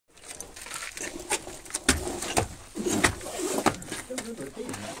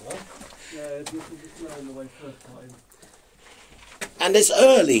And as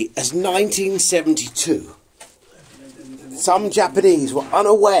early as 1972, some Japanese were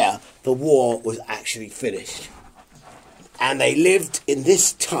unaware the war was actually finished. And they lived in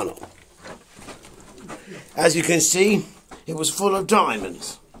this tunnel. As you can see, it was full of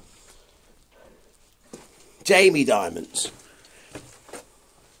diamonds. Jamie diamonds.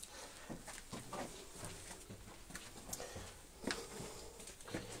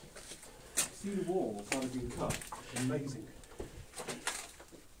 See the walls, how they've been cut. Amazing.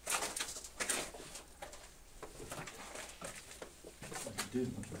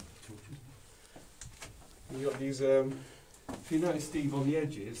 You got these. If you notice, Steve, on the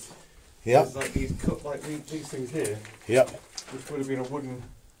edges. Yep. There's like these cut, like these things here. Yep. Which would have been a wooden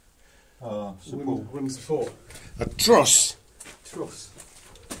support. A truss. Truss.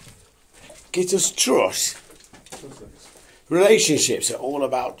 Get us truss. Relationships are all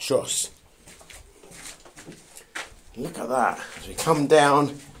about trust. Look at that. As we come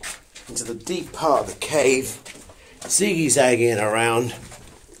down into the deep part of the cave, ziggy-zagging around,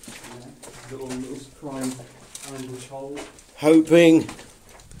 Little prime ambush hole. hoping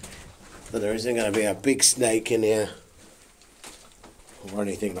that there isn't going to be a big snake in here or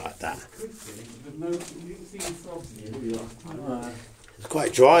anything like that. But no, you didn't see any frogs in here, It's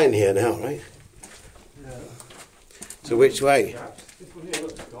quite dry in here now, right? Yeah. So which way? This one here,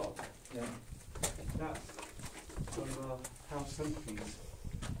 look, Scott. Yeah. That's from House Centipedes.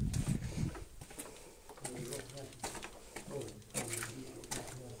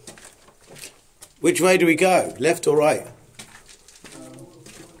 Which way do we go? Left or right?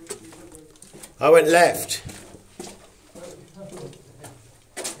 I went left.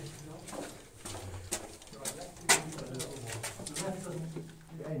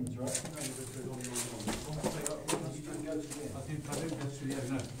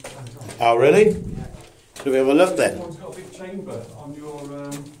 Oh, really? Should we have a look then? One's got a big chamber on your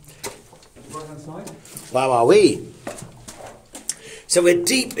right-hand side. Wow, are we? So we're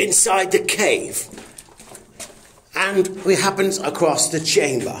deep inside the cave, and we happen across the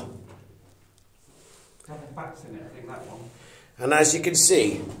chamber. Bats in it, I think that one. And as you can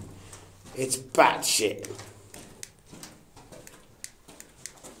see, it's bat shit.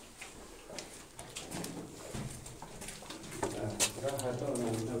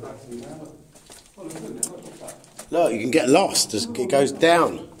 Look, you can get lost as it goes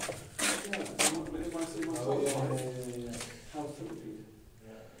down.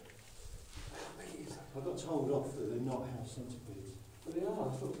 I got told off that they're not house centipedes. But they are,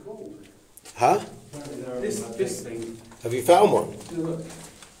 that's what they're called. Huh? This thing. Have you found one?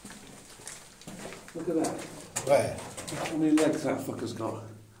 Look at that. Where? How many legs that fucker's got?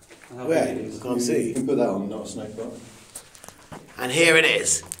 Where? I can't see. You can put that on, not a snake bite. And here it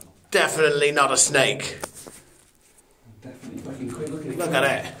is. Definitely not a snake. Definitely fucking quick. Look at it. Look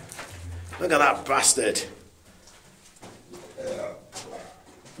at it. Look at that bastard.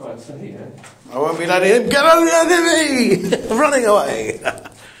 Right, so here. I won't be letting him get over me! Running away.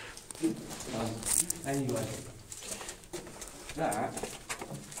 Anyway. That.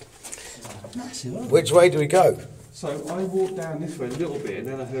 Which way do we go? So I walked down this way a little bit and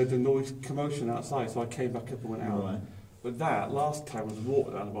then I heard the noise, commotion outside, so I came back up and went out. Right. But that, last time, was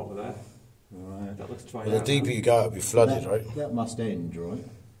water down the bottom of there. Right. That looks dry Well, the out deeper now. you go, it'll be flooded, right? That must end, right?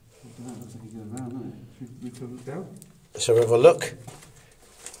 That looks like it's going round, doesn't it? Should we come look down? So we have a look.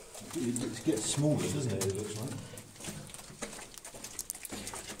 It gets smaller, doesn't it? It looks like.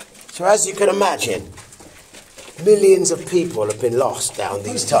 So as you can imagine, millions of people have been lost down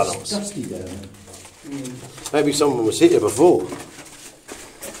these tunnels. Dusty down there. Maybe someone was here before.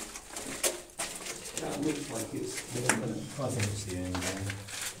 That looks like it's. I think it's the end.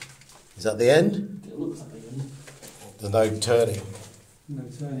 Is that the end? It looks like it. There's no turning. No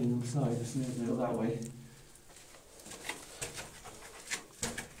turning on the side, isn't it? Go that way.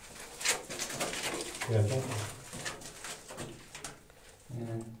 Yeah.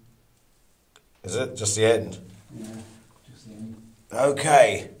 Yeah, Is it just the end? yeah, just the end.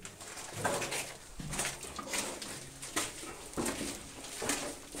 Okay.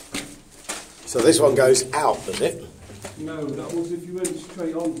 So this one goes out, does it? No, that was if you went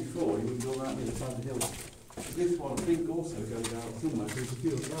straight on before, you wouldn't go around the other side of the hill. This one, I think, also goes out somewhere, so it's a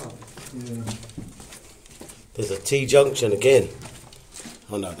few as well. Yeah. There's a T-junction again.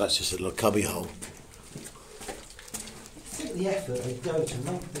 Oh no, that's just a little cubby hole. Think of the effort they go to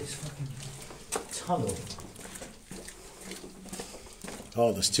make this fucking tunnel.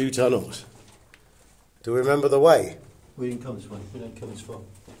 Oh, there's two tunnels. Do we remember the way? We didn't come this way. We don't come this far.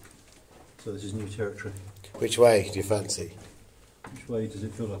 So this is new territory. Which way do you fancy? Which way does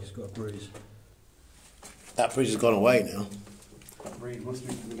it feel like it's got a breeze? That bridge has gone away now. That breed must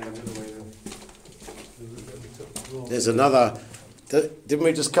be coming down the other way now. There's another. Didn't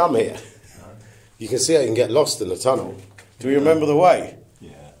we just come here? You can see I can get lost in the tunnel. Do we remember the way?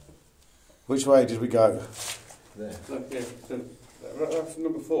 Yeah. Which way did we go? There. Look, yeah, so that's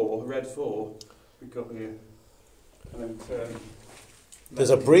number 4, red 4, we got here. And then turn. There's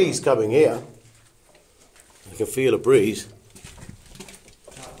a breeze coming here. I can feel a breeze.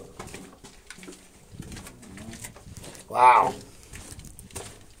 Wow.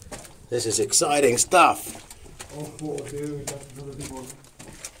 This is exciting stuff. Oh, what we'll do is that's another big one.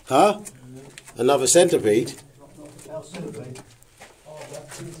 Huh? Another centipede? House Centipede. Oh,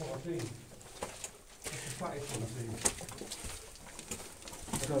 that's what I've seen. That's the fattest one I've seen.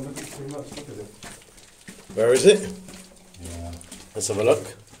 I don't look at it too much, look at it. Where is it? Yeah. Let's have a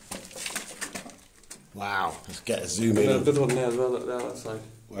look. Wow. Let's get a zoom There's in. another one there as well, look there, that side.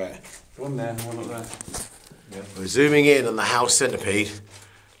 Where? One there, one up there. Yeah. We're zooming in on the house centipede.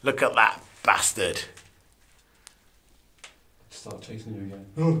 Look at that bastard. Start chasing you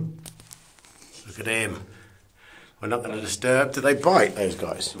again. Look at him. We're not going to disturb. Do they bite, those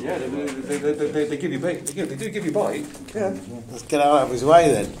guys? Yeah, they give you bait. They do give you bite. Yeah. Let's get out of his way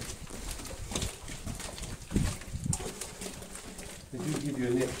then. They do give you a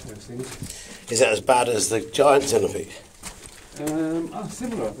nip, those things. Is that as bad as the giant centipede?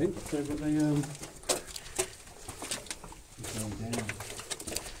 Similar, I think. So, but they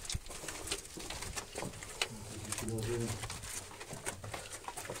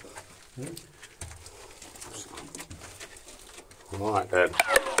Right then.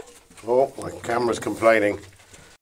 Oh, my camera's complaining.